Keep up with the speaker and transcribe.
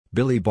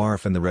Billy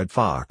Barf and the Red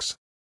Fox.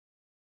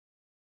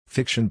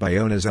 Fiction by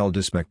Jonas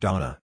Eldis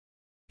McDonough.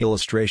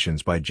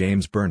 Illustrations by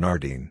James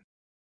Bernardine.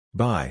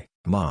 Bye,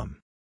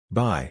 Mom.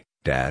 Bye,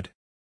 Dad.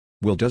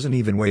 Will doesn't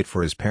even wait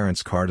for his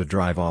parents' car to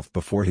drive off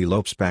before he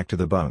lopes back to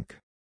the bunk.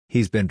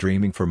 He's been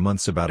dreaming for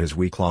months about his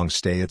week-long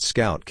stay at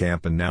scout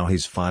camp and now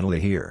he's finally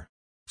here.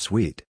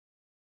 Sweet.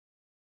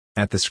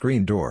 At the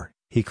screen door,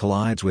 he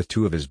collides with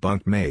two of his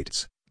bunk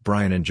mates,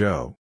 Brian and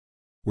Joe.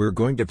 We're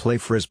going to play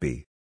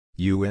frisbee.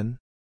 You in?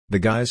 The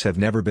guys have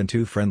never been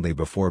too friendly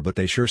before but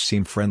they sure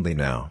seem friendly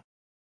now.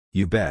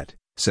 You bet,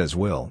 says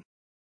Will.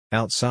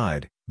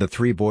 Outside, the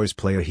three boys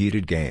play a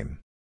heated game.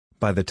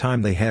 By the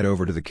time they head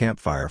over to the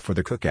campfire for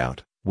the cookout,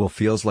 Will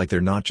feels like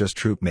they're not just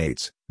troop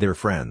mates, they're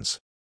friends.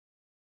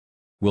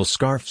 Will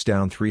scarfs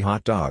down 3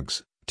 hot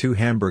dogs, 2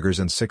 hamburgers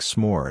and 6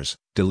 s'mores,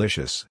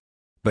 delicious.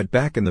 But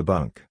back in the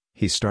bunk,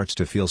 he starts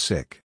to feel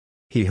sick.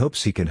 He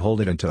hopes he can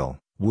hold it until,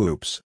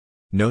 whoops.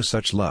 No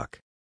such luck.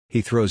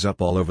 He throws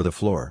up all over the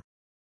floor.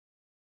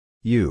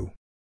 You,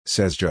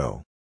 says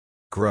Joe.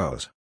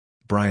 Gross.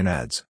 Brian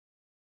adds.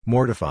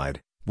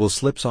 Mortified, Will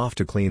slips off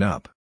to clean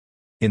up.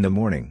 In the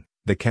morning,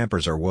 the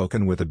campers are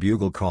woken with a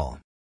bugle call.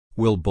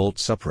 Will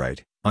bolts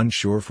upright,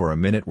 unsure for a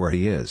minute where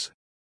he is.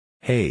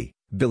 Hey,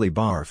 Billy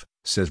Barf,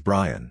 says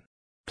Brian.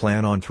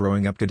 Plan on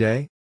throwing up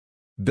today?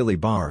 Billy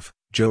Barf,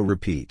 Joe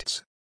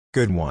repeats.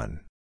 Good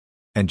one.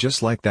 And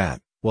just like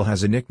that, Will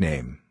has a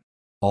nickname.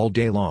 All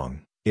day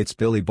long, it's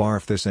Billy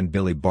Barf this and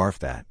Billy Barf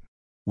that.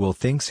 Will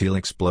thinks he'll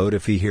explode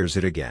if he hears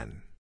it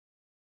again.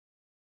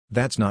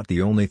 That's not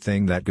the only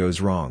thing that goes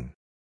wrong.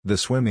 The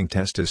swimming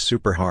test is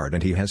super hard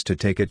and he has to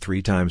take it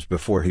 3 times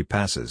before he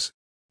passes.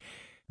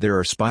 There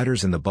are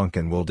spiders in the bunk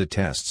and Will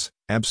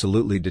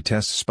absolutely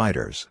detests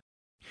spiders.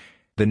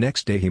 The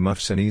next day he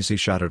muffs an easy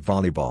shot at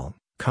volleyball,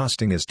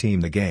 costing his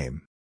team the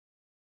game.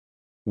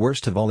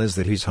 Worst of all is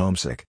that he's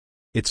homesick.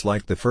 It's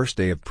like the first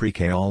day of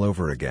pre-K all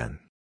over again.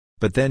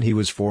 But then he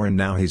was 4 and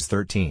now he's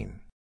 13.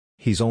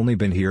 He's only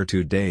been here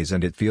 2 days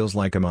and it feels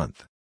like a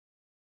month.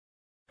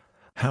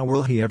 How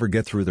will he ever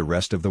get through the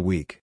rest of the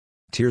week?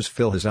 Tears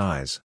fill his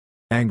eyes.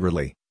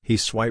 Angrily, he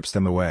swipes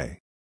them away.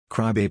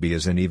 Crybaby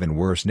is an even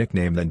worse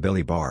nickname than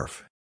Billy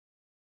Barf.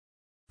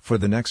 For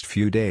the next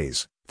few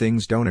days,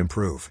 things don't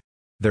improve.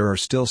 There are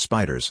still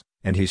spiders,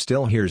 and he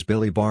still hears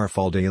Billy Barf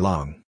all day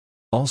long.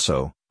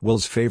 Also,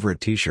 Will's favorite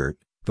t-shirt,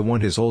 the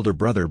one his older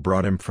brother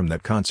brought him from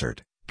that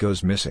concert,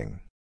 goes missing.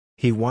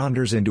 He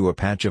wanders into a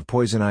patch of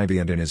poison ivy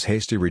and in his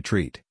hasty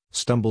retreat,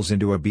 stumbles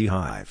into a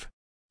beehive.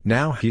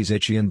 Now he's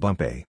itchy and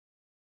bumpy.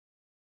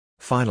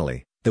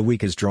 Finally, the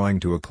week is drawing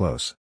to a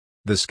close.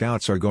 The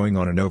scouts are going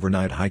on an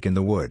overnight hike in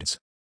the woods.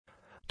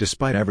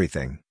 Despite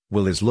everything,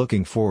 Will is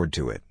looking forward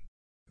to it.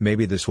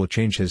 Maybe this will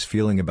change his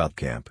feeling about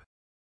camp.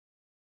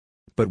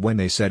 But when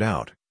they set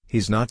out,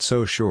 he's not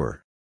so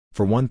sure.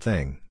 For one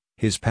thing,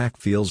 his pack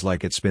feels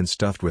like it's been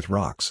stuffed with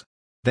rocks.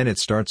 Then it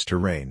starts to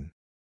rain.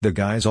 The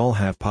guys all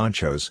have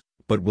ponchos,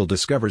 but Will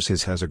discovers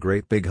his has a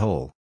great big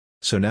hole.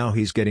 So now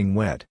he's getting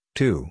wet,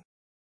 too.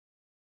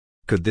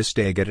 Could this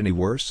day get any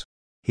worse?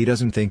 He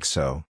doesn't think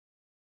so.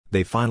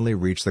 They finally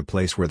reach the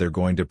place where they're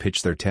going to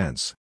pitch their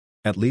tents.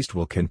 At least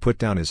Will can put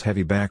down his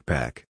heavy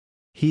backpack.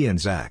 He and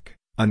Zach,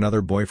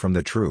 another boy from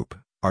the troop,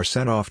 are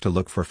sent off to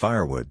look for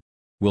firewood.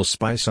 Will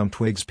spy some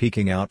twigs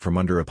peeking out from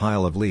under a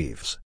pile of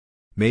leaves.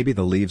 Maybe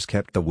the leaves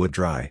kept the wood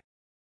dry.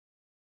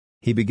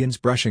 He begins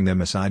brushing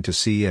them aside to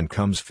see and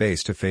comes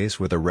face to face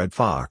with a red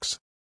fox.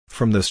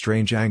 From the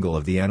strange angle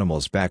of the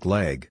animal's back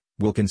leg,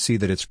 Will can see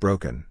that it's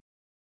broken.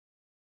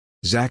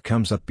 Zach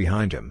comes up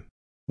behind him.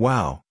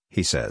 Wow,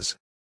 he says.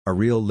 A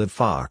real live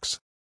fox.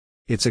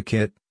 It's a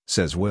kit,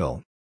 says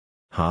Will.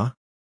 Huh?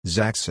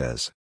 Zach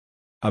says.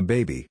 A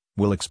baby,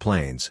 Will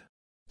explains.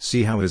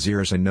 See how his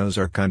ears and nose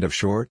are kind of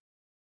short?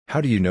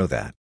 How do you know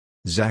that?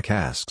 Zach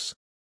asks.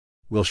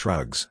 Will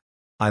shrugs.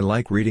 I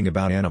like reading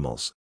about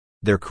animals.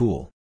 They're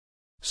cool.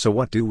 So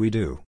what do we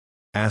do?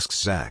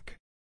 Asks Zach.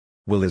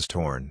 Will is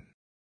torn.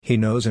 He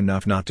knows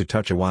enough not to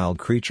touch a wild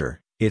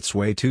creature, it's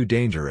way too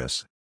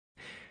dangerous.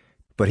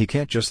 But he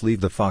can't just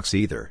leave the fox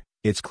either.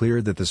 It's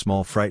clear that the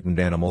small frightened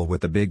animal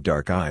with the big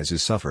dark eyes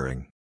is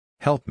suffering.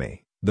 Help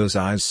me, those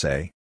eyes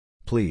say.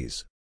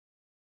 Please.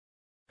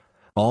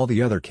 All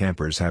the other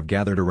campers have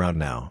gathered around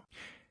now.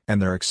 And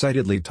they're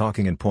excitedly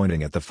talking and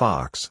pointing at the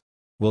fox.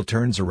 Will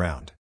turns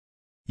around.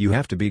 You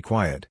have to be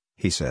quiet,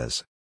 he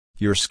says.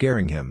 You're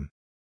scaring him.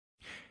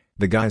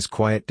 The guys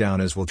quiet down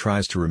as Will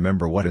tries to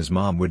remember what his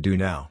mom would do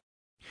now.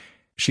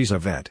 She's a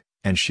vet,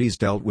 and she's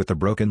dealt with the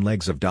broken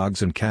legs of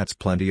dogs and cats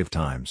plenty of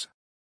times.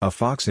 A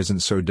fox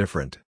isn't so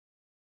different.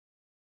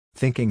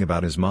 Thinking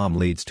about his mom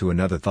leads to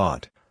another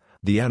thought.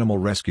 The animal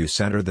rescue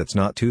center that's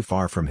not too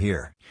far from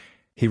here.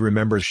 He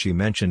remembers she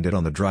mentioned it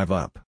on the drive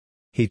up.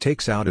 He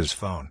takes out his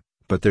phone,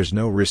 but there's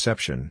no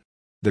reception.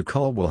 The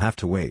call will have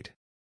to wait.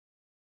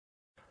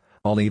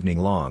 All evening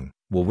long,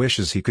 Will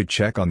wishes he could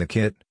check on the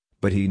kit,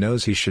 but he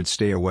knows he should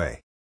stay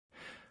away.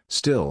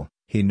 Still,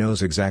 he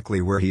knows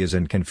exactly where he is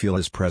and can feel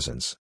his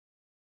presence.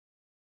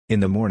 In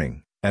the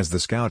morning, as the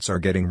scouts are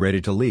getting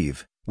ready to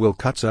leave, Will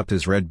cuts up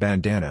his red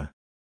bandana.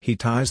 He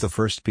ties the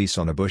first piece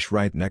on a bush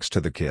right next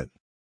to the kit.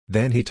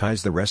 Then he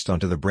ties the rest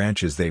onto the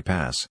branches they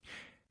pass,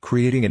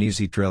 creating an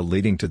easy trail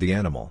leading to the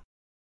animal.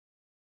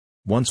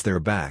 Once they're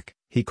back,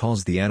 he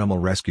calls the animal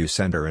rescue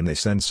center and they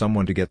send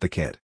someone to get the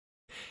kit.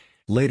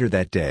 Later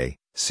that day,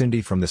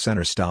 Cindy from the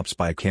center stops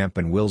by camp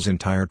and Will's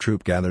entire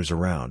troop gathers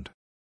around.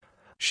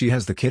 She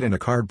has the kit in a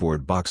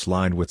cardboard box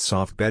lined with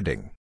soft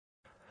bedding.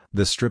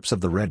 The strips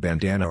of the red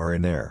bandana are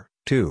in there,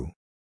 too.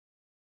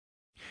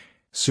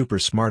 "Super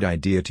smart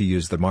idea to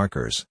use the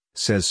markers,"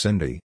 says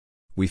Cindy.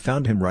 "We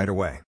found him right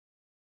away."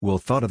 "Will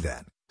thought of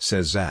that,"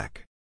 says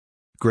Zach.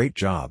 "Great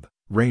job,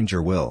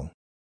 Ranger Will."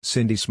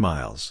 Cindy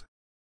smiles.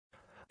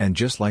 And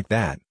just like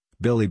that,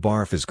 Billy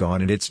Barf is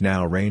gone and it's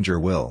now Ranger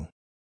Will.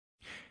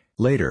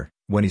 Later,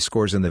 when he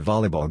scores in the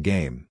volleyball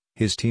game,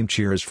 his team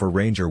cheers for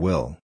Ranger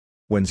Will.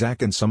 When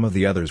Zach and some of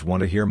the others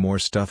want to hear more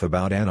stuff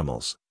about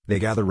animals, they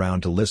gather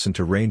round to listen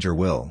to Ranger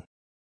Will.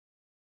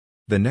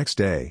 The next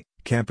day,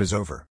 camp is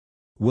over.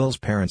 Will's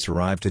parents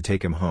arrive to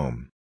take him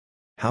home.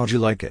 "How'd you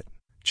like it,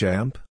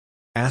 champ?"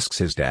 asks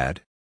his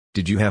dad.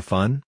 "Did you have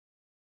fun?"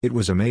 "It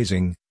was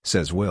amazing,"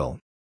 says Will.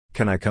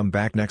 "Can I come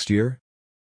back next year?"